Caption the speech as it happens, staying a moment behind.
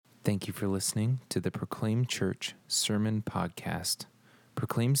Thank you for listening to the Proclaim Church Sermon Podcast.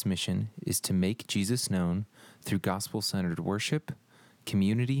 Proclaim's mission is to make Jesus known through gospel-centered worship,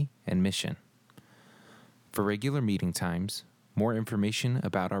 community, and mission. For regular meeting times, more information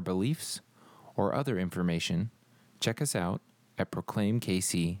about our beliefs, or other information, check us out at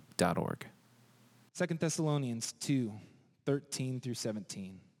proclaimkc.org. 2 Thessalonians 2, 13 through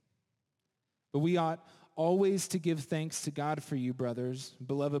 17. But we ought always to give thanks to God for you, brothers,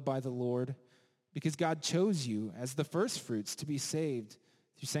 beloved by the Lord, because God chose you as the firstfruits to be saved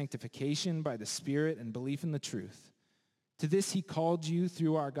through sanctification by the Spirit and belief in the truth. To this he called you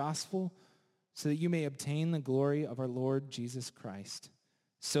through our gospel, so that you may obtain the glory of our Lord Jesus Christ.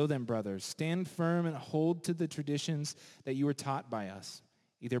 So then, brothers, stand firm and hold to the traditions that you were taught by us,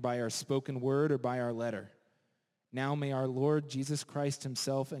 either by our spoken word or by our letter. Now may our Lord Jesus Christ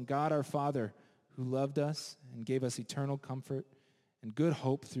himself and God our Father, who loved us and gave us eternal comfort and good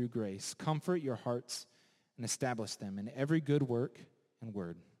hope through grace, comfort your hearts and establish them in every good work and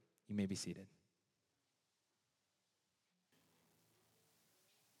word. You may be seated.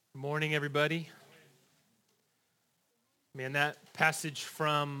 Good morning, everybody. Man, that passage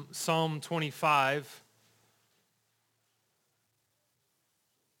from Psalm 25,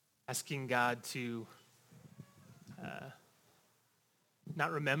 asking God to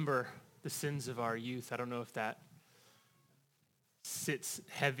not remember the sins of our youth. I don't know if that sits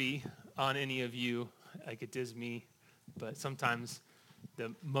heavy on any of you like it does me, but sometimes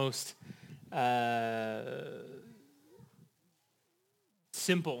the most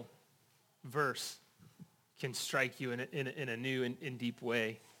simple verse can strike you in a new and deep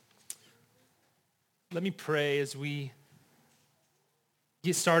way. Let me pray as we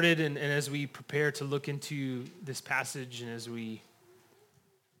get started and as we prepare to look into this passage and as we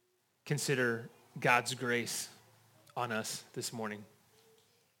consider God's grace on us this morning.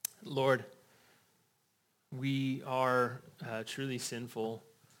 Lord, we are truly sinful.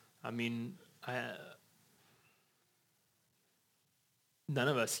 None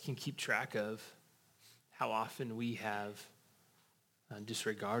of us can keep track of how often we have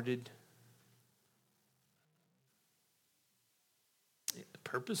disregarded,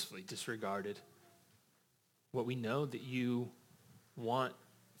 purposefully disregarded what we know that you want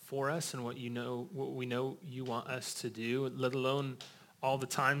for us and what we know you want us to do, let alone all the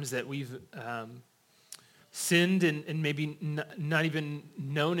times that we've sinned and maybe not even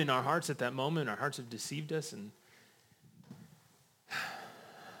known in our hearts at that moment. Our hearts have deceived us. And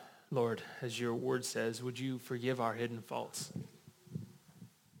Lord, as your word says, would you forgive our hidden faults?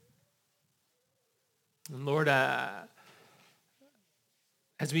 And Lord, as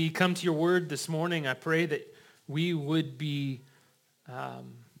we come to your word this morning, I pray that we would be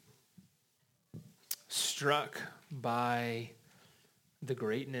struck by the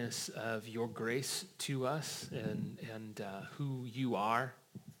greatness of your grace to us and who you are.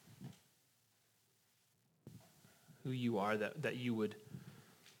 Who you are, that you would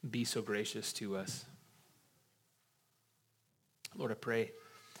be so gracious to us. Lord, I pray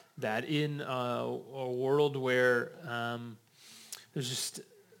that in a world where there's just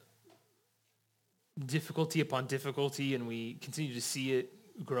difficulty upon difficulty and we continue to see it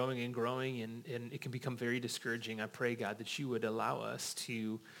growing and growing and it can become very discouraging, I pray, God, that you would allow us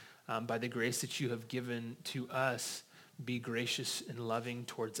to, by the grace that you have given to us, be gracious and loving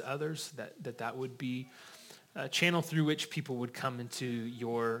towards others, that would be a channel through which people would come into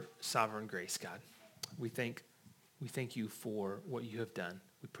your sovereign grace, God. We thank you for what you have done.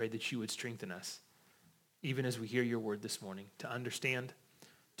 We pray that you would strengthen us, even as we hear your word this morning, to understand,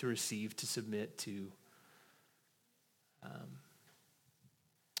 to receive, to submit, to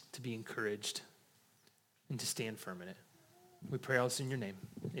be encouraged, and to stand firm in it. We pray all this in your name.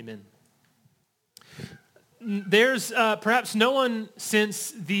 Amen. There's perhaps no one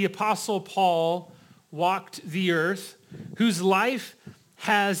since the Apostle Paul walked the earth whose life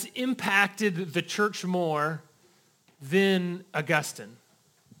has impacted the church more than Augustine.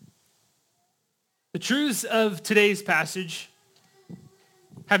 The truths of today's passage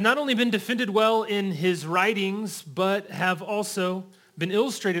have not only been defended well in his writings, but have also been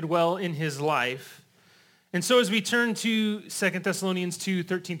illustrated well in his life. And so as we turn to 2 Thessalonians 2,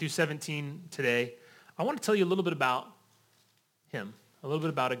 13 through 17 today, I want to tell you a little bit about him, a little bit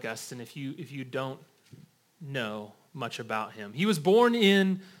about Augustine, if you don't know much about him. He was born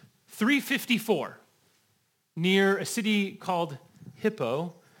in 354 near a city called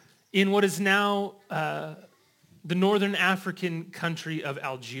Hippo in what is now the northern African country of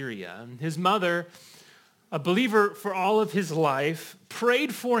Algeria. And his mother, a believer for all of his life,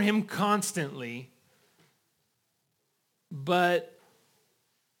 prayed for him constantly, but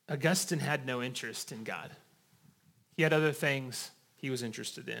Augustine had no interest in God. He had other things he was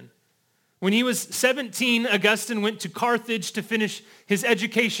interested in. When he was 17, Augustine went to Carthage to finish his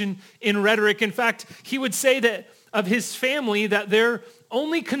education in rhetoric. In fact, he would say that of his family that their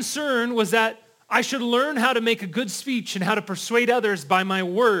only concern was that I should learn how to make a good speech and how to persuade others by my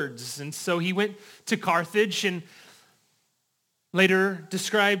words. And so he went to Carthage and later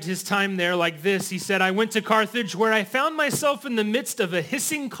described his time there like this. He said, I went to Carthage where I found myself in the midst of a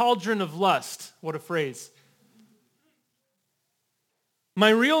hissing cauldron of lust. What a phrase. My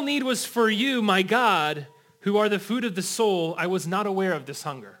real need was for you, my God, who are the food of the soul. I was not aware of this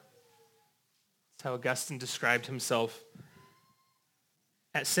hunger. That's how Augustine described himself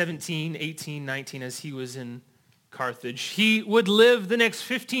at 17, 18, 19 as he was in Carthage. He would live the next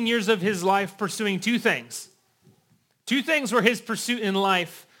 15 years of his life pursuing two things. Two things were his pursuit in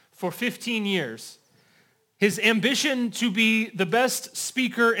life for 15 years. His ambition to be the best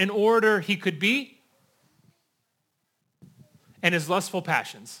speaker and orator he could be, and his lustful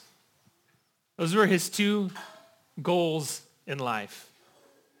passions. Those were his two goals in life.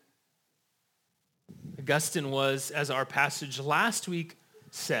 Augustine was, as our passage last week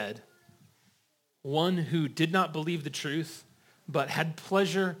said, one who did not believe the truth, but had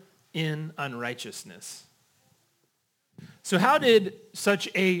pleasure in unrighteousness. So how did such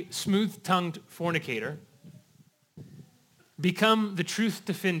a smooth-tongued fornicator become the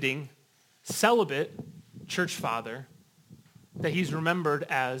truth-defending, celibate church father that he's remembered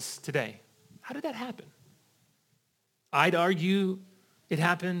as today? How did that happen? I'd argue it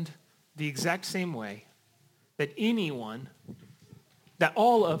happened the exact same way that that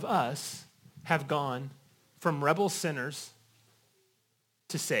all of us have gone from rebel sinners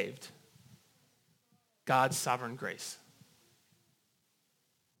to saved. God's sovereign grace.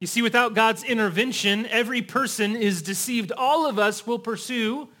 You see, without God's intervention, every person is deceived. All of us will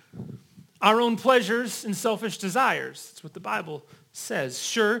pursue our own pleasures and selfish desires. That's what the Bible says.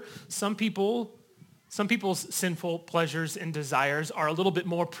 Sure, some people's sinful pleasures and desires are a little bit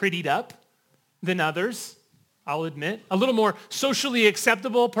more prettied up than others, I'll admit. A little more socially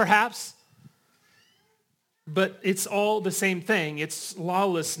acceptable, perhaps. But it's all the same thing. It's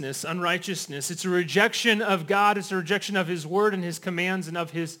lawlessness, unrighteousness. It's a rejection of God. It's a rejection of his word and his commands and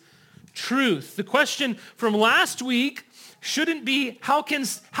of his truth. The question from last week shouldn't be how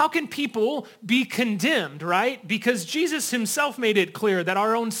can people be condemned, right? Because Jesus himself made it clear that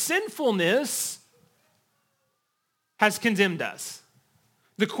our own sinfulness has condemned us.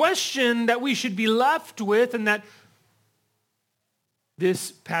 The question that we should be left with, and that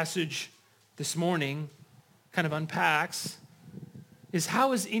this passage this morning kind of unpacks, is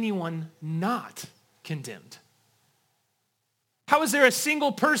how is anyone not condemned? How is there a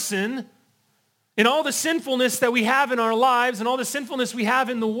single person in all the sinfulness that we have in our lives and all the sinfulness we have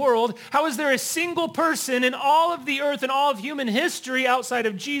in the world, how is there a single person in all of the earth and all of human history outside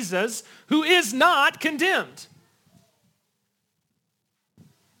of Jesus who is not condemned?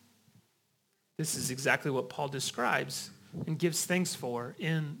 This is exactly what Paul describes and gives thanks for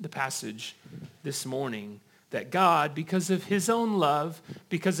in the passage this morning. That God, because of his own love,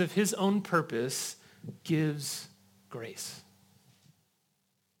 because of his own purpose, gives grace.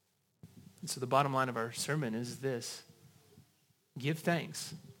 And so the bottom line of our sermon is this: give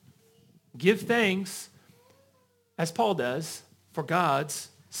thanks. Give thanks, as Paul does, for God's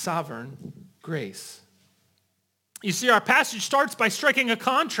sovereign grace. You see, our passage starts by striking a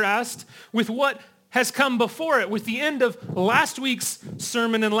contrast with what has come before it, with the end of last week's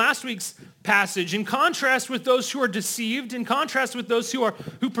sermon and last week's passage. In contrast with those who are deceived, in contrast with those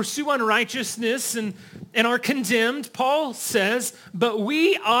who pursue unrighteousness and are condemned, Paul says, but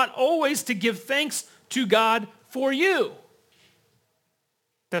we ought always to give thanks to God for you,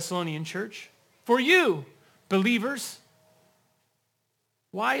 Thessalonian church, for you, believers.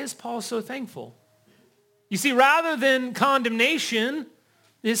 Why is Paul so thankful? You see, rather than condemnation,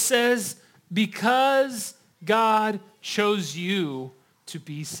 it says, because God chose you to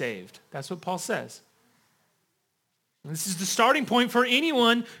be saved. That's what Paul says. And this is the starting point for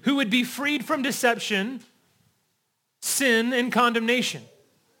anyone who would be freed from deception, sin, and condemnation.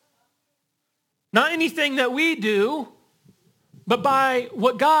 Not anything that we do, but by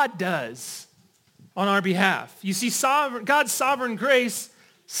what God does on our behalf. You see, God's sovereign grace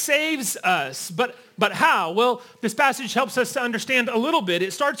saves us. But how? Well, this passage helps us to understand a little bit.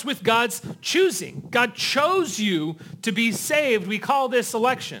 It starts with God's choosing. God chose you to be saved. We call this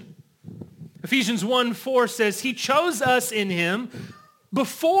election. Ephesians 1:4 says he chose us in him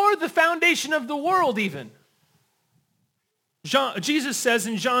before the foundation of the world even. Jesus says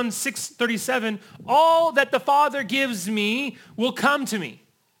in John 6:37, all that the Father gives me will come to me.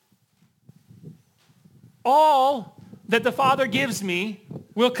 All that the Father gives me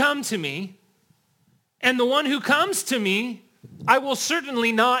will come to me, and the one who comes to me, I will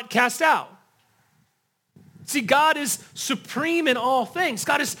certainly not cast out. See, God is supreme in all things.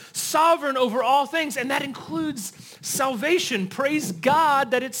 God is sovereign over all things, and that includes salvation. Praise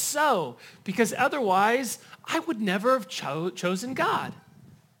God that it's so, because otherwise, I would never have chosen God.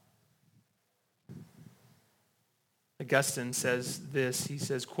 Augustine says this, he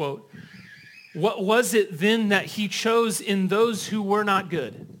says, quote, "What was it then that he chose in those who were not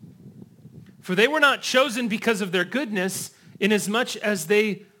good? For they were not chosen because of their goodness, inasmuch as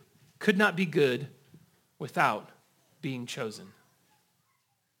they could not be good without being chosen."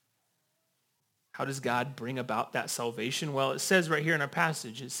 How does God bring about that salvation? Well, it says right here in our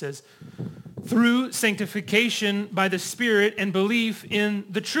passage, it says, through sanctification by the Spirit and belief in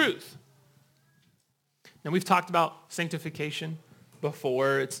the truth. Now, we've talked about sanctification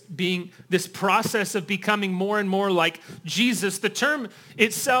before. It's being this process of becoming more and more like Jesus. The term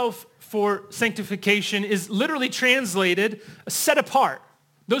itself for sanctification is literally translated set apart.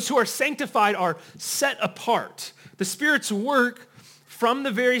 Those who are sanctified are set apart. The Spirit's work from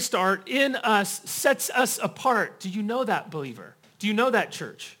the very start in us sets us apart. Do you know that, believer? Do you know that,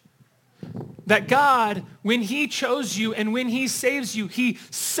 church? That God, when he chose you and when he saves you, he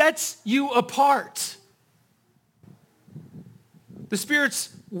sets you apart. The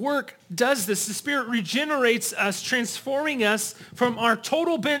Spirit's work does this. The Spirit regenerates us, transforming us from our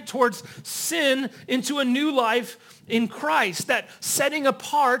total bent towards sin into a new life in Christ. That setting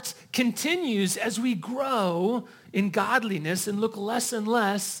apart continues as we grow in godliness and look less and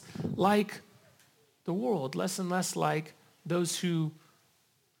less like the world, less and less like those who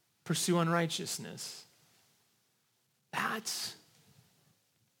pursue unrighteousness. That's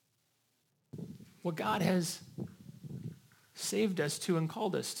what God has saved us to and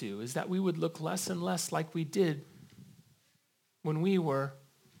called us to, is that we would look less and less like we did when we were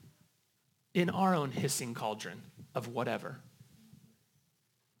in our own hissing cauldron of whatever.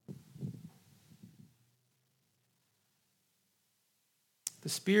 The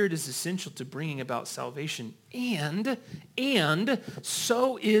Spirit is essential to bringing about salvation, and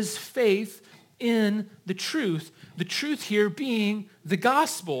so is faith in the truth. The truth here being the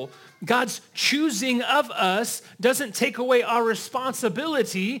gospel. God's choosing of us doesn't take away our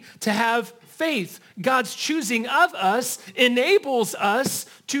responsibility to have faith. God's choosing of us enables us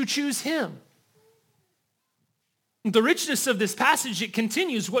to choose him. The richness of this passage, it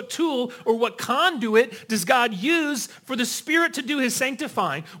continues. What tool or what conduit does God use for the Spirit to do his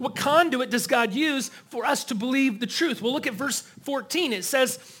sanctifying? What conduit does God use for us to believe the truth? Well, look at verse 14. It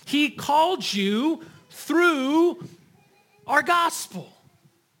says, he called you through our gospel.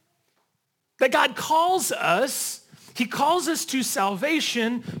 That God calls us, he calls us to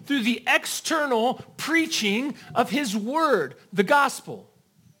salvation through the external preaching of his word, the gospel.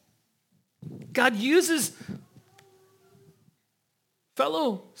 God uses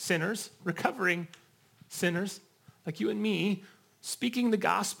fellow sinners, recovering sinners like you and me, speaking the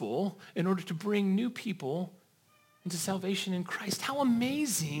gospel in order to bring new people into salvation in Christ. How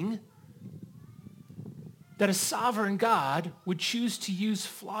amazing that a sovereign God would choose to use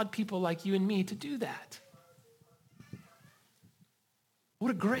flawed people like you and me to do that.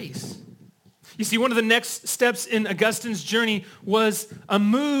 What a grace. You see, one of the next steps in Augustine's journey was a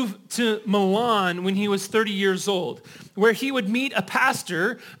move to Milan when he was 30 years old, where he would meet a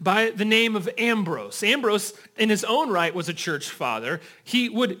pastor by the name of Ambrose. Ambrose, in his own right, was a church father. He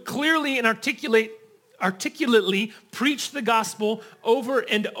would clearly and articulately preach the gospel over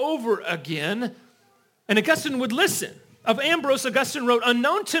and over again, and Augustine would listen. Of Ambrose, Augustine wrote,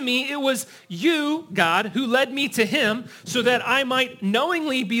 unknown to me, it was you, God, who led me to him so that I might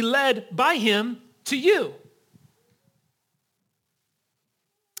knowingly be led by him to you.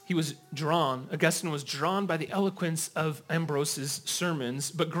 Augustine was drawn by the eloquence of Ambrose's sermons,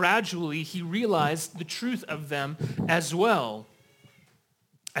 but gradually he realized the truth of them as well.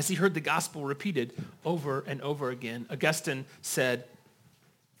 As he heard the gospel repeated over and over again, Augustine said,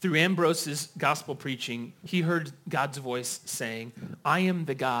 through Ambrose's gospel preaching, he heard God's voice saying, I am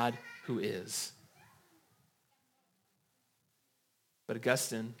the God who is. But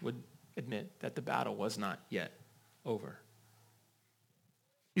Augustine would admit that the battle was not yet over.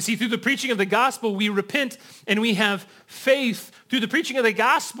 You see, through the preaching of the gospel, we repent and we have faith. Through the preaching of the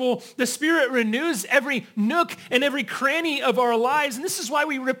gospel, the Spirit renews every nook and every cranny of our lives. And this is why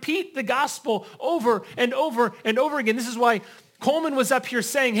we repeat the gospel over and over and over again. This is why Coleman was up here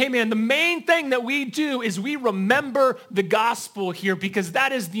saying, hey man, the main thing that we do is we remember the gospel here because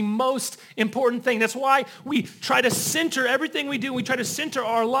that is the most important thing. That's why we try to center everything we do. We try to center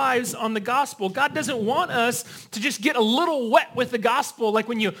our lives on the gospel. God doesn't want us to just get a little wet with the gospel like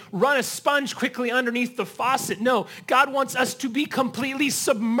when you run a sponge quickly underneath the faucet. No, God wants us to be completely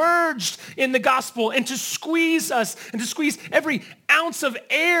submerged in the gospel and to squeeze us and to squeeze every ounce of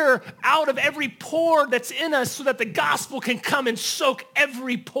air out of every pore that's in us so that the gospel can come and soak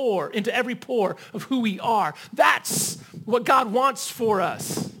every pore into every pore of who we are. That's what God wants for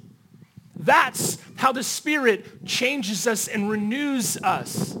us. That's how the Spirit changes us and renews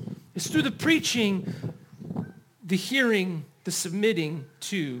us. It's through the preaching, the hearing, the submitting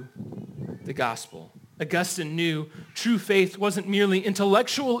to the gospel. Augustine knew true faith wasn't merely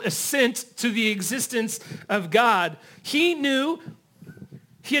intellectual assent to the existence of God. He knew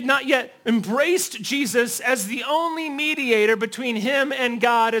he had not yet embraced Jesus as the only mediator between him and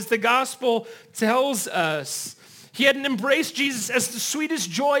God, as the gospel tells us. He hadn't embraced Jesus as the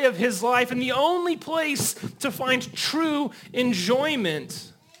sweetest joy of his life and the only place to find true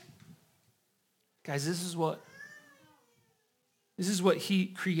enjoyment. Guys, this is what he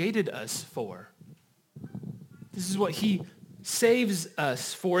created us for. This is what he saves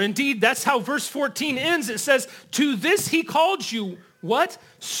us for. Indeed, that's how verse 14 ends. It says, to this he called you. What?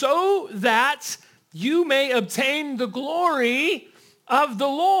 So that you may obtain the glory of the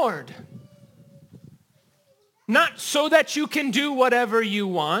Lord. Not so that you can do whatever you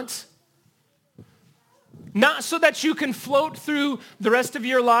want. Not so that you can float through the rest of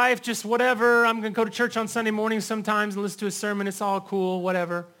your life, just whatever. I'm going to go to church on Sunday morning sometimes and listen to a sermon. It's all cool,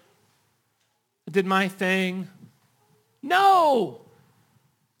 whatever. I did my thing. No.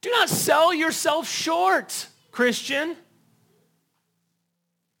 Do not sell yourself short, Christian.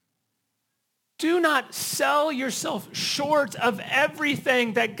 Do not sell yourself short of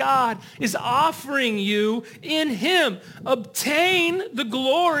everything that God is offering you in him. Obtain the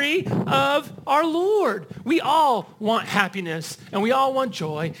glory of our Lord. We all want happiness, and we all want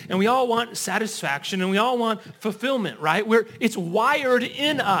joy, and we all want satisfaction, and we all want fulfillment, right? It's wired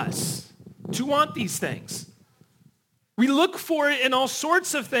in us to want these things. We look for it in all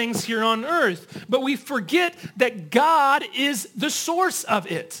sorts of things here on earth, but we forget that God is the source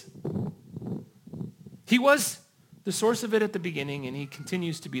of it. He was the source of it at the beginning, and he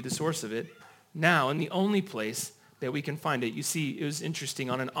continues to be the source of it now, and the only place that we can find it. You see, it was interesting.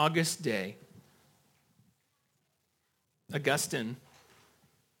 On an August day, Augustine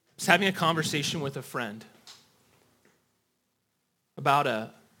was having a conversation with a friend about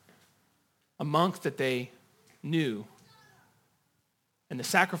a monk that they knew and the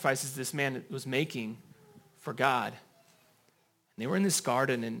sacrifices this man was making for God. And they were in this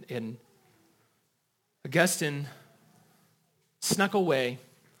garden, and Augustine snuck away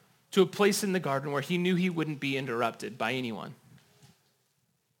to a place in the garden where he knew he wouldn't be interrupted by anyone.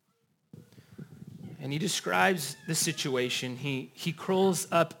 And he describes the situation. He curls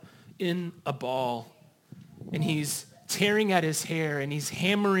up in a ball, and he's tearing at his hair, and he's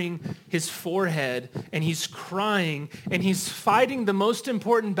hammering his forehead, and he's crying, and he's fighting the most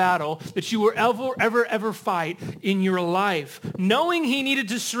important battle that you will ever fight in your life, knowing he needed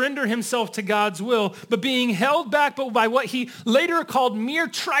to surrender himself to God's will, but being held back by what he later called mere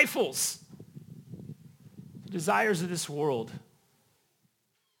trifles, the desires of this world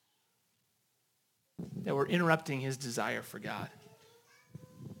that were interrupting his desire for God.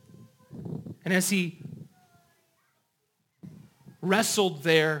 And as he wrestled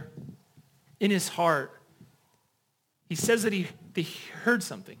there in his heart, he says that he heard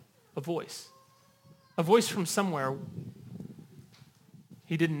something, a voice from somewhere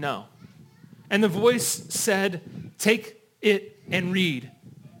he didn't know. And the voice said, take it and read.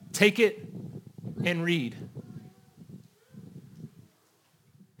 Take it and read.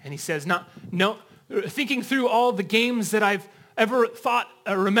 And he says, thinking through all the games that I've ever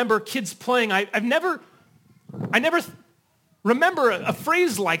remember kids playing, I never remember a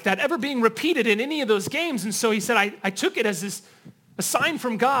phrase like that ever being repeated in any of those games. And so he said, I took it as a sign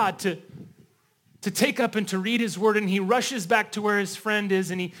from God to take up and to read his word. And he rushes back to where his friend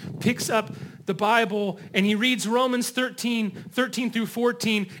is, and he picks up the Bible, and he reads Romans 13 through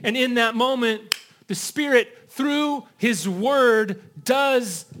 14. And in that moment, the Spirit, through his word,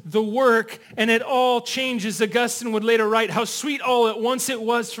 does the work, and it all changes. Augustine would later write, how sweet all at once it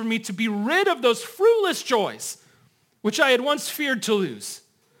was for me to be rid of those fruitless joys which I had once feared to lose.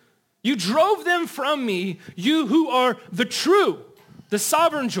 You drove them from me, you who are the true, the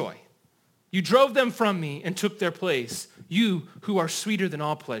sovereign joy. You drove them from me and took their place, you who are sweeter than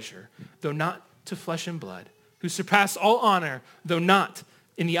all pleasure, though not to flesh and blood, who surpass all honor, though not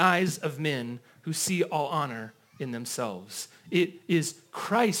in the eyes of men who see all honor in themselves. It is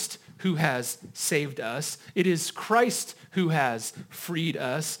Christ who has saved us. It is Christ who has freed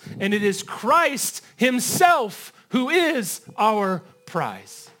us. And it is Christ himself who is our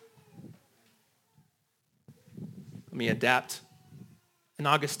prize. Let me adapt an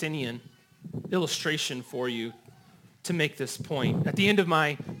Augustinian illustration for you to make this point. At the end of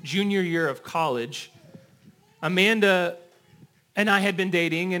my junior year of college, Amanda and I had been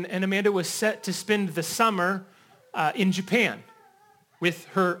dating, and Amanda was set to spend the summer in Japan with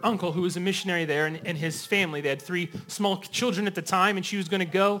her uncle, who was a missionary there, and his family. They had 3 small children at the time, and she was going to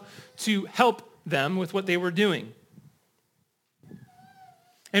go to help them with what they were doing.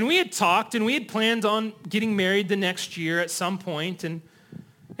 And we had talked, and we had planned on getting married the next year at some point, and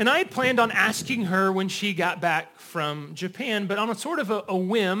I had planned on asking her when she got back from Japan, but on a sort of a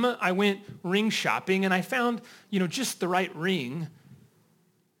whim, I went ring shopping, and I found, just the right ring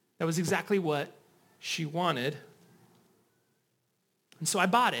that was exactly what she wanted. And so I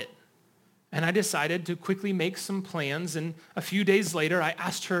bought it, and I decided to quickly make some plans, and a few days later, I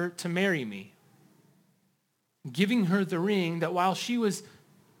asked her to marry me, giving her the ring that while she was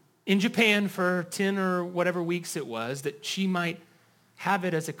in Japan for 10 or whatever weeks it was, that she might have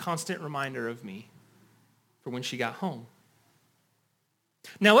it as a constant reminder of me for when she got home.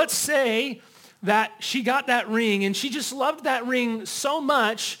 Now, let's say that she got that ring, and she just loved that ring so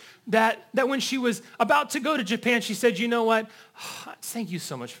much that when she was about to go to Japan, she said, you know what? Thank you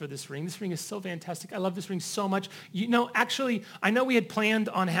so much for this ring. This ring is so fantastic. I love this ring so much. Actually, I know we had planned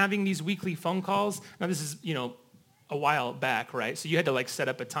on having these weekly phone calls. Now, this is, a while back, right? So you had to set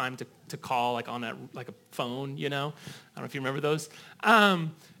up a time to call on a phone, I don't know if you remember those.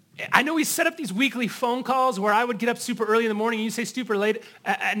 I know we set up these weekly phone calls where I would get up super early in the morning and you say super late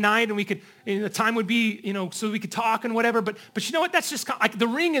at night, and we could, the time would be, so we could talk and whatever. But you know what? That's just the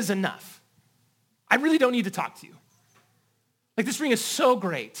ring is enough. I really don't need to talk to you. This ring is so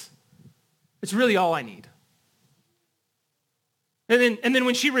great. It's really all I need. And then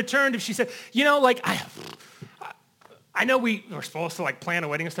when she returned, if she said, I know we were supposed to plan a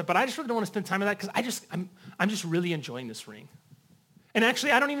wedding and stuff, but I just really don't want to spend time with that because I'm just really enjoying this ring. And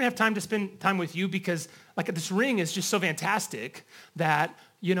actually, I don't even have time to spend time with you because this ring is just so fantastic that,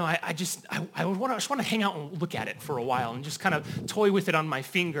 I just want to hang out and look at it for a while and just kind of toy with it on my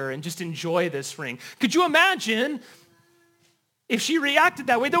finger and just enjoy this ring. Could you imagine if she reacted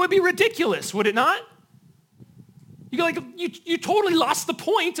that way? That would be ridiculous, would it not? You totally lost the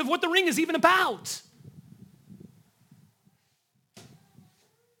point of what the ring is even about.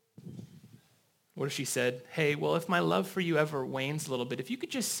 What if she said, hey, well, if my love for you ever wanes a little bit, if you could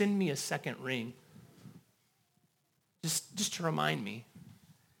just send me a second ring, just to remind me,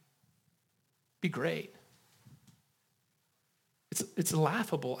 be great. It's a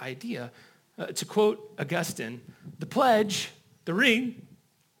laughable idea. To quote Augustine, the pledge, the ring,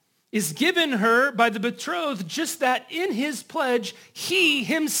 is given her by the betrothed just that in his pledge, he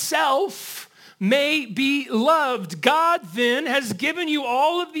himself may be loved. God then has given you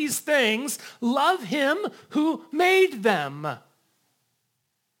all of these things. Love him who made them.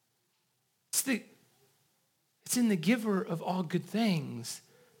 It's in the giver of all good things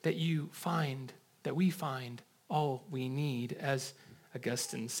that we find all we need, as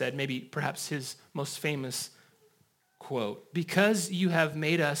Augustine said, maybe perhaps his most famous quote, because you have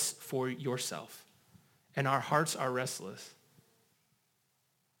made us for yourself, and our hearts are restless.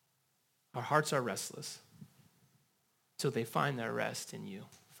 Our hearts are restless till they find their rest in you.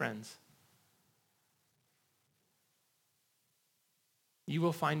 Friends, you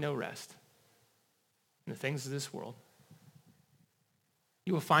will find no rest in the things of this world.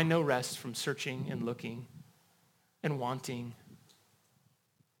 You will find no rest from searching and looking and wanting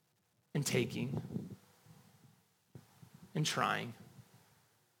and taking and trying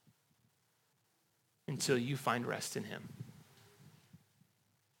until you find rest in him.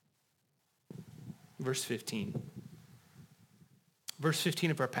 Verse 15. Verse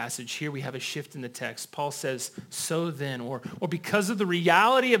 15 of our passage, here we have a shift in the text. Paul says, so then, or because of the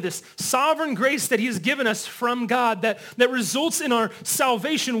reality of this sovereign grace that he has given us from God that results in our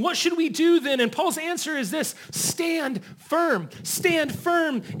salvation, what should we do then? And Paul's answer is this: stand firm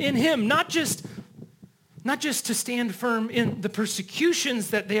in him, not just to stand firm in the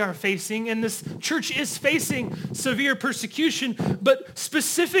persecutions that they are facing, and this church is facing severe persecution, but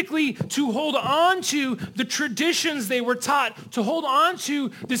specifically to hold on to the traditions they were taught, to hold on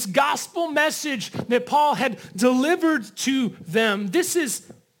to this gospel message that Paul had delivered to them. This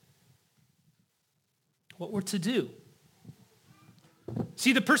is what we're to do.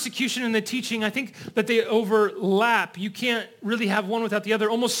 See, the persecution and the teaching, I think that they overlap. You can't really have one without the other.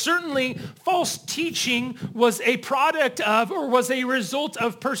 Almost certainly, false teaching was a product of or was a result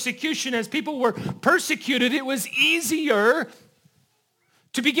of persecution. As people were persecuted, it was easier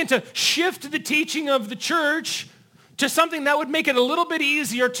to begin to shift the teaching of the church to something that would make it a little bit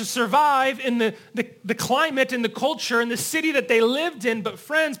easier to survive in the climate and the culture and the city that they lived in. But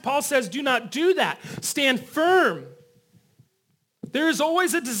friends, Paul says, do not do that. Stand firm. There is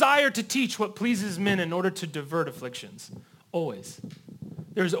always a desire to teach what pleases men in order to divert afflictions. Always.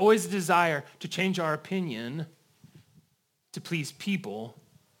 There's always a desire to change our opinion to please people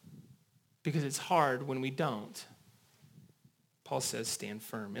because it's hard when we don't. Paul says, stand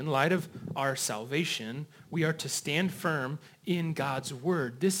firm. In light of our salvation, we are to stand firm in God's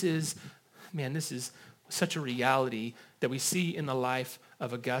word. This is such a reality that we see in the life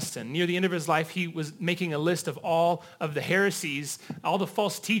of Augustine. Near the end of his life, he was making a list of all of the heresies, all the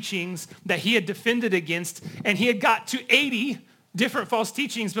false teachings that he had defended against, and he had got to 80 different false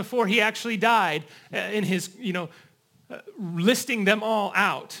teachings before he actually died in his, listing them all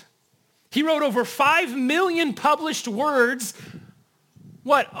out. He wrote over 5 million published words,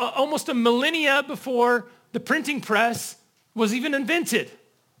 almost a millennia before the printing press was even invented.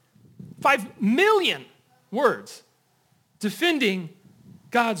 5 million words defending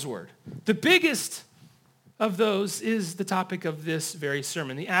God's word. The biggest of those is the topic of this very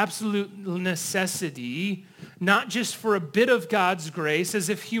sermon, the absolute necessity, not just for a bit of God's grace, as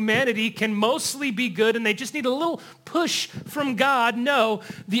if humanity can mostly be good and they just need a little push from God. No,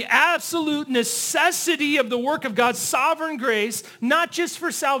 the absolute necessity of the work of God's sovereign grace, not just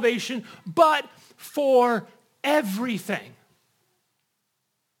for salvation, but for everything.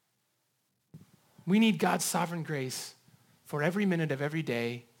 We need God's sovereign grace for every minute of every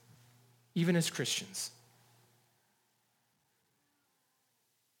day, even as Christians.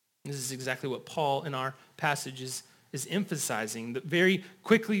 This is exactly what Paul in our passage is emphasizing. That very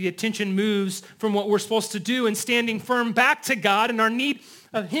quickly the attention moves from what we're supposed to do and standing firm back to God and our need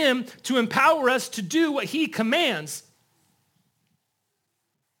of him to empower us to do what he commands.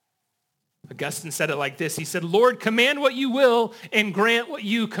 Augustine said it like this. He said, Lord, command what you will and grant what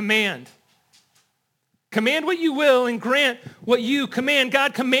you command. Command what you will and grant what you command.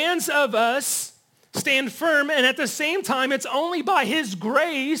 God commands of us, stand firm, and at the same time, it's only by his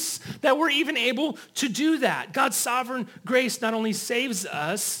grace that we're even able to do that. God's sovereign grace not only saves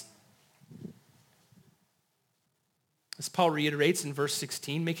us, as Paul reiterates in verse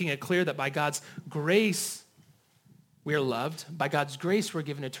 16, making it clear that by God's grace we are loved. By God's grace we're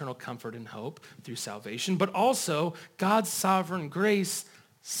given eternal comfort and hope through salvation, but also God's sovereign grace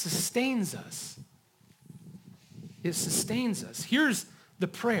sustains us. It sustains us. Here's the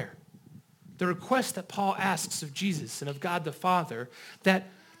prayer, the request that Paul asks of Jesus and of God the Father, that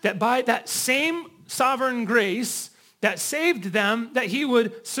by that same sovereign grace that saved them, that he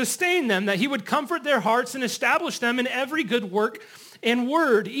would sustain them, that he would comfort their hearts and establish them in every good work and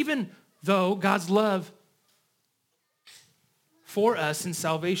word, even though God's love for us in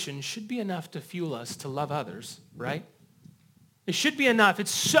salvation should be enough to fuel us to love others, right? It should be enough.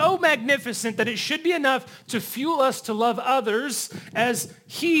 It's so magnificent that it should be enough to fuel us to love others as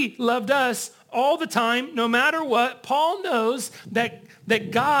he loved us all the time, no matter what. Paul knows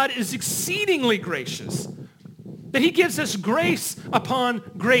that God is exceedingly gracious, that he gives us grace upon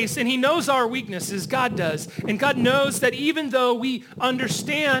grace, and he knows our weaknesses. God does. And God knows that even though we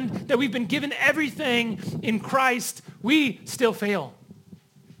understand that we've been given everything in Christ, we still fail.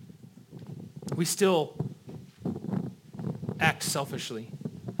 We still act selfishly.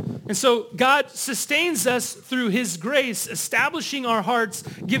 And so God sustains us through his grace, establishing our hearts,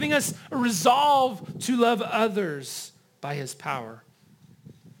 giving us a resolve to love others by his power.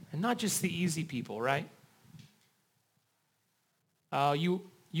 And not just the easy people, right? You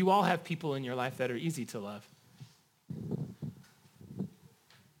all have people in your life that are easy to love.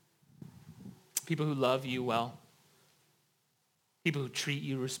 People who love you well. People who treat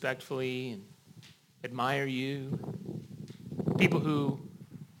you respectfully and admire you. People who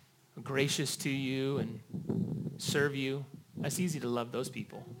are gracious to you and serve you. It's easy to love those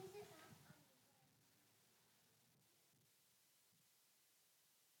people.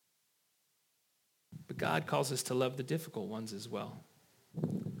 But God calls us to love the difficult ones as well.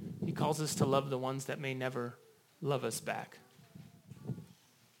 He calls us to love the ones that may never love us back.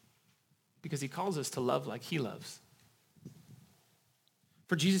 Because he calls us to love like he loves.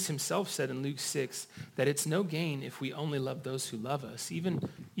 For Jesus himself said in Luke 6 that it's no gain if we only love those who love us.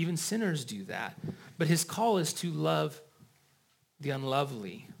 Even sinners do that. But his call is to love the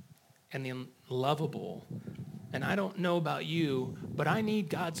unlovely and the unlovable And I don't know about you, but I need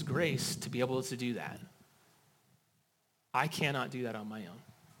God's grace to be able to do that. I cannot do that on my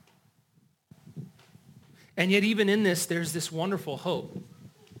own. And yet even in this, there's this wonderful hope.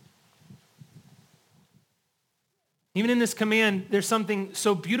 Even in this command, there's something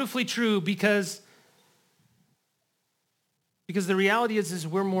so beautifully true because the reality is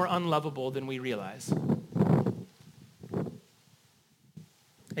we're more unlovable than we realize.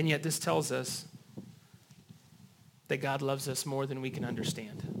 And yet this tells us that God loves us more than we can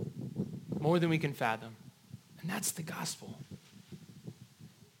understand, more than we can fathom. And that's the gospel.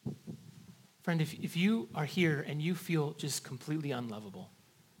 Friend, if you are here and you feel just completely unlovable,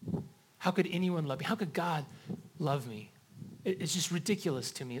 how could anyone love me? How could God love me? It's just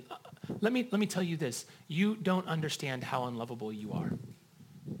ridiculous to me. Let me tell you this. You don't understand how unlovable you are.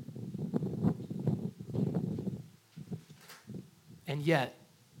 And yet,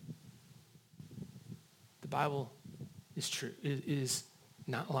 the Bible is true. It is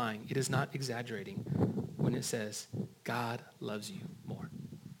not lying. It is not exaggerating when it says God loves you more.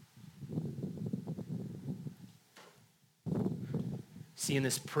 See, in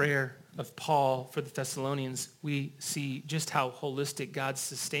this prayer of Paul for the Thessalonians, we see just how holistic God's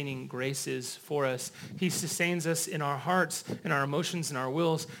sustaining grace is for us. He sustains us in our hearts, in our emotions, and our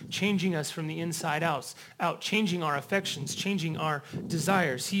wills, changing us from the inside out, changing our affections, changing our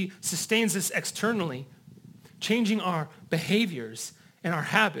desires. He sustains us externally, changing our behaviors and our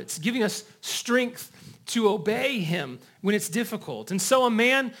habits, giving us strength to obey him when it's difficult. And so a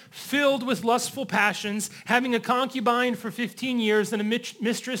man filled with lustful passions, having a concubine for 15 years and a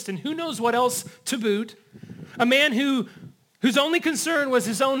mistress and who knows what else to boot, a man whose only concern was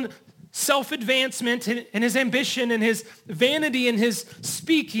his own self-advancement and his ambition and his vanity and his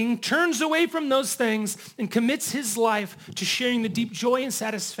speaking, turns away from those things and commits his life to sharing the deep joy and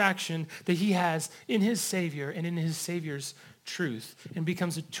satisfaction that he has in his Savior and in his Savior's truth, and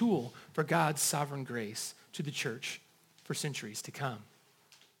becomes a tool for God's sovereign grace to the church for centuries to come.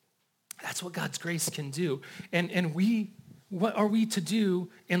 That's what God's grace can do. And what are we to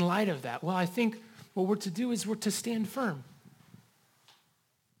do in light of that? Well, I think what we're to do is we're to stand firm.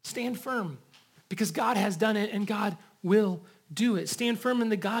 Stand firm, because God has done it and God will do it. Stand firm in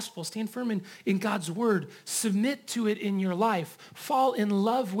the gospel. Stand firm in God's word. Submit to it in your life. Fall in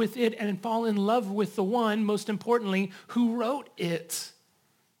love with it and fall in love with the one, most importantly, who wrote it.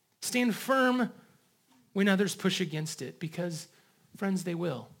 Stand firm when others push against it, because, friends, they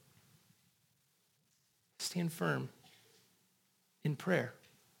will. Stand firm in prayer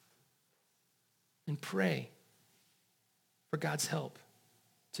and pray for God's help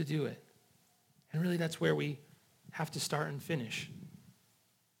to do it. And really, that's where we have to start and finish.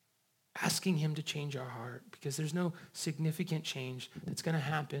 Asking him to change our heart, because there's no significant change that's going to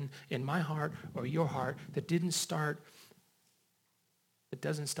happen in my heart or your heart that doesn't start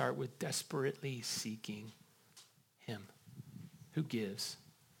with desperately seeking him who gives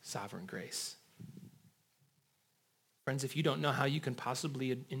sovereign grace. Friends, if you don't know how you can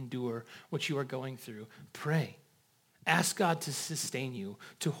possibly endure what you are going through, pray. Ask God to sustain you,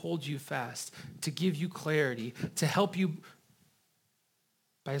 to hold you fast, to give you clarity, to help you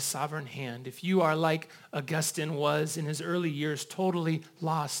by his sovereign hand. If you are like Augustine was in his early years, totally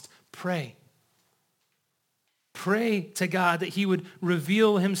lost, pray. Pray to God that he would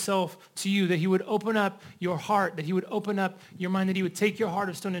reveal himself to you, that he would open up your heart, that he would open up your mind, that he would take your heart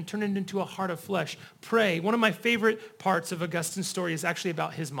of stone and turn it into a heart of flesh. Pray. One of my favorite parts of Augustine's story is actually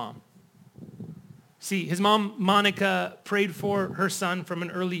about his mom. See, his mom, Monica, prayed for her son from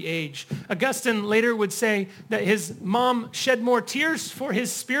an early age. Augustine later would say that his mom shed more tears for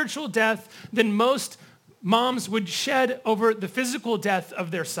his spiritual death than most moms would shed over the physical death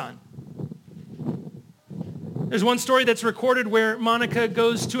of their son. There's one story that's recorded where Monica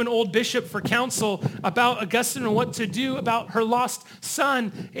goes to an old bishop for counsel about Augustine and what to do about her lost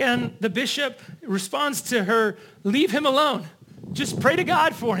son. And the bishop responds to her, "Leave him alone. Just pray to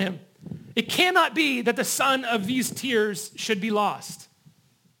God for him. It cannot be that the son of these tears should be lost."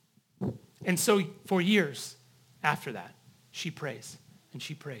 And so for years after that, she prays and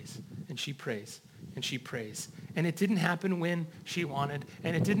she prays and she prays and she prays. And it didn't happen when she wanted,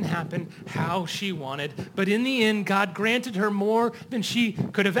 and it didn't happen how she wanted. But in the end, God granted her more than she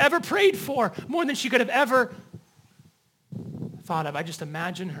could have ever prayed for, more than she could have ever thought of. I just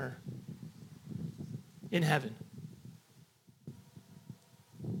imagine her in heaven,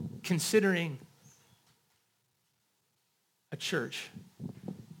 considering a church,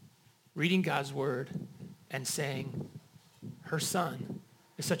 reading God's word and saying, her son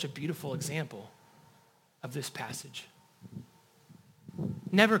is such a beautiful example of this passage.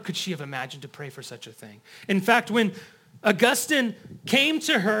 Never could she have imagined to pray for such a thing. In fact, when Augustine came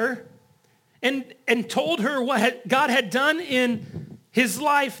to her and told her what God had done in his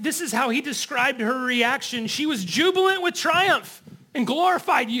life, this is how he described her reaction. She was jubilant with triumph and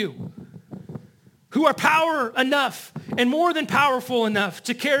glorified you, who are power enough and more than powerful enough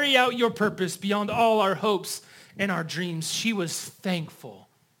to carry out your purpose beyond all our hopes and our dreams. She was thankful.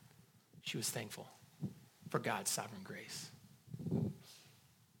 She was thankful for God's sovereign grace.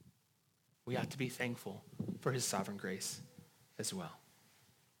 We ought to be thankful for his sovereign grace as well.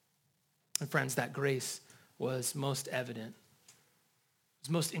 And friends, that grace was most evident, was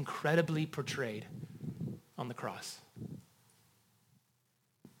most incredibly portrayed on the cross.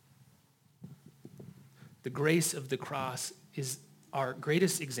 The grace of the cross is our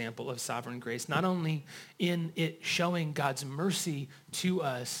greatest example of sovereign grace, not only in it showing God's mercy to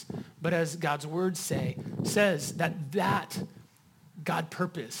us, but as God's word says that God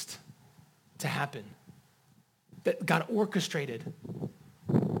purposed to happen, that God orchestrated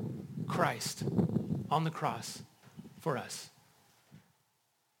Christ on the cross for us.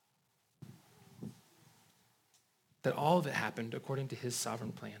 That all of it happened according to his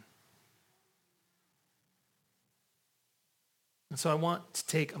sovereign plan. And so I want to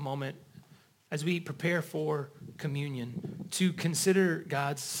take a moment as we prepare for communion to consider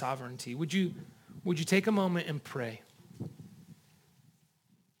God's sovereignty. Would you take a moment and pray?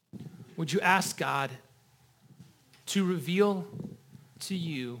 Would you ask God to reveal to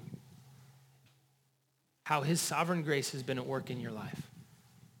you how his sovereign grace has been at work in your life?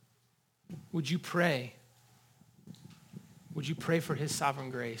 Would you pray? Would you pray for his sovereign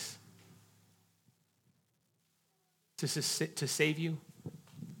grace to save you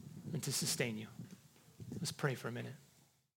and to sustain you? Let's pray for a minute.